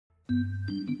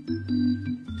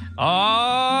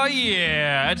Oh,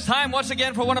 yeah. It's time once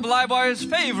again for one of Livewire's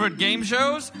favorite game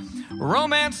shows,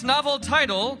 Romance Novel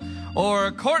Title,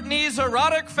 or Courtenay's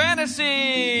Erotic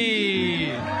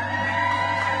Fantasy.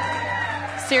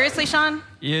 Seriously, Sean?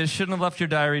 You shouldn't have left your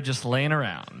diary just laying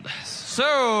around.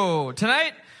 So,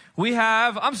 tonight we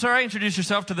have... I'm sorry, introduce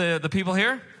yourself to the people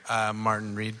here.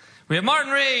 Martin Reed. We have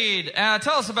Martin Reed.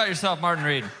 Tell us about yourself, Martin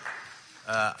Reed.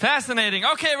 Fascinating.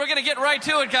 Okay, we're going to get right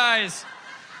to it, guys.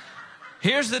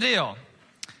 Here's the deal.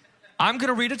 I'm going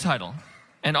to read a title,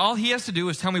 and all he has to do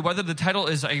is tell me whether the title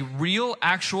is a real,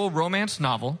 actual romance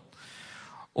novel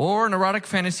or an erotic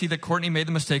fantasy that Courtenay made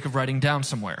the mistake of writing down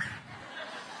somewhere.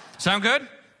 Sound good?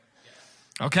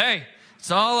 Okay.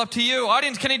 It's all up to you.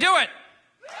 Audience, can he do it?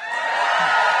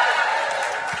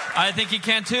 I think he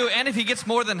can, too. And if he gets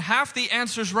more than half the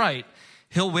answers right,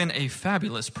 he'll win a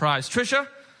fabulous prize. Trisha,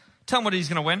 tell him what he's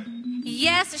going to win.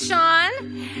 Yes,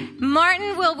 Sean.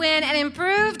 Martin will win an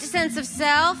improved sense of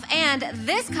self and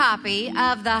this copy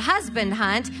of The Husband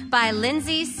Hunt by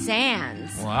Lindsay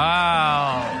Sands.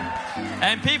 Wow.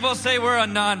 And people say we're a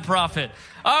non-profit.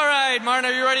 All right,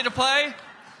 Martin, are you ready to play?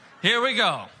 Here we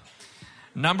go.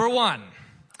 Number 1,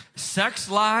 Sex,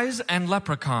 Lies, and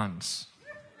Leprechauns.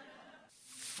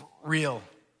 Real.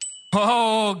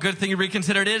 Oh, good thing you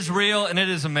reconsidered. It is real, and it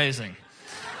is amazing.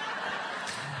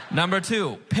 Number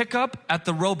 2, Pickup at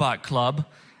the Robot Club,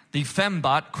 the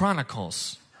Fembot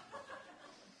Chronicles.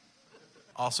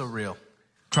 Also real.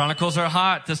 Chronicles are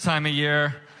hot this time of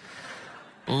year.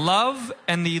 Love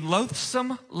and the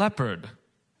Loathsome Leopard.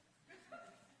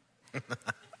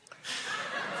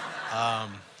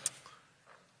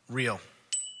 Real.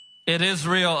 It is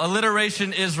real.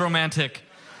 Alliteration is romantic.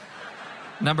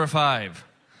 Number 5,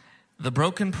 The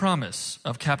Broken Promise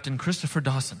of Captain Christopher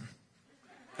Dawson.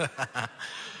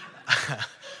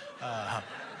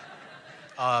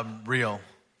 Real.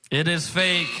 It is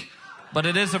fake, but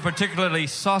it is a particularly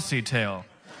saucy tale.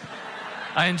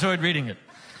 I enjoyed reading it.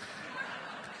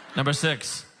 Number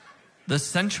 6, The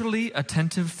Centrally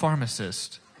Attentive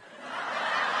Pharmacist.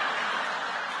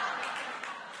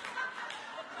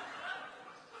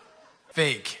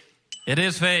 Fake. It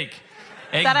is fake.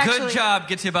 A good job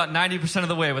gets you about 90% of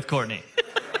the way with Courtenay.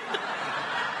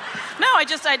 No, I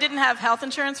didn't have health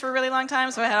insurance for a really long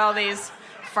time, so I had all these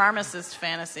pharmacist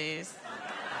fantasies.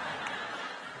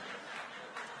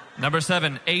 Number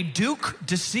 7, A Duke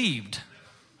Deceived.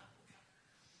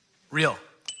 Real.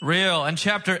 Real, and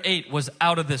chapter 8 was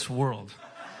out of this world.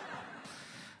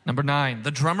 Number 9,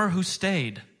 The Drummer Who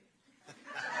Stayed.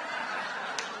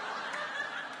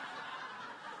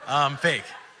 Fake.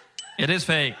 It is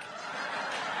fake.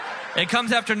 It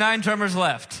comes after 9 drummers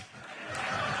left.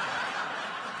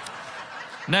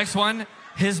 Next one,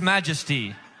 His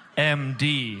Majesty,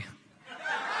 M.D.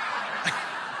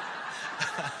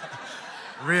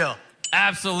 Real.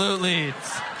 Absolutely.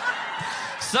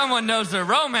 Someone knows their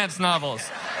romance novels.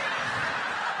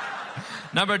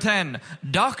 Number 10,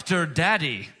 Dr.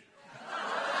 Daddy.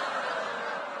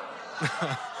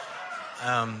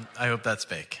 I hope that's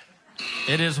fake.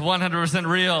 It is 100%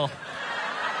 real.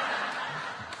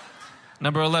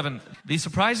 Number 11, The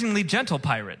Surprisingly Gentle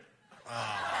Pirate.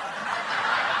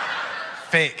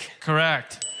 Fake.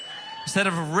 Correct. Instead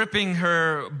of ripping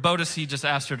her bodice, he just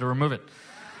asked her to remove it.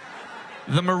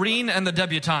 The Marine and the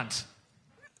Debutante.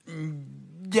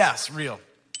 Yes, real.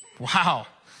 Wow.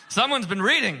 Someone's been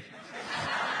reading.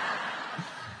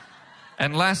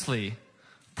 And lastly,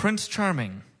 Prince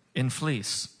Charming in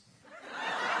Fleece.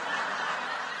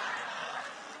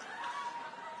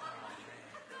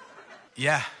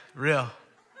 Yeah, real.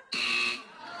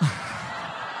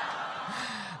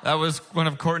 That was one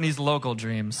of Courtenay's local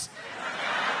dreams.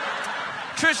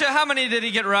 Trisha, how many did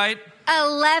he get right?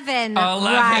 11. 11.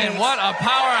 Right. What a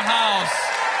powerhouse.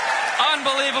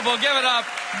 Unbelievable. Give it up.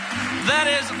 That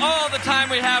is all the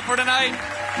time we have for tonight.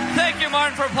 Thank you,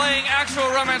 Martin, for playing actual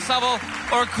romance novel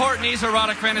or Courtenay's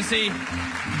erotic fantasy.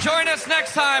 Join us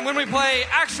next time when we play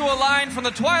actual line from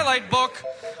the Twilight book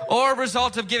or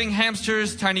result of giving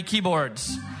hamsters tiny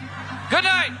keyboards. Good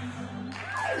night.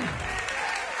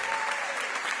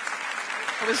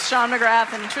 It was Sean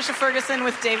McGrath and Trisha Ferguson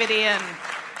with David Ian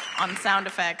on sound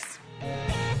effects.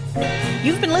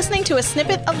 You've been listening to a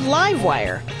snippet of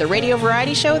Livewire, the radio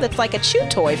variety show that's like a chew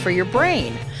toy for your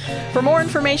brain. For more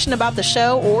information about the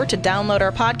show or to download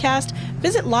our podcast,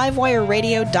 visit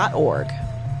livewireradio.org.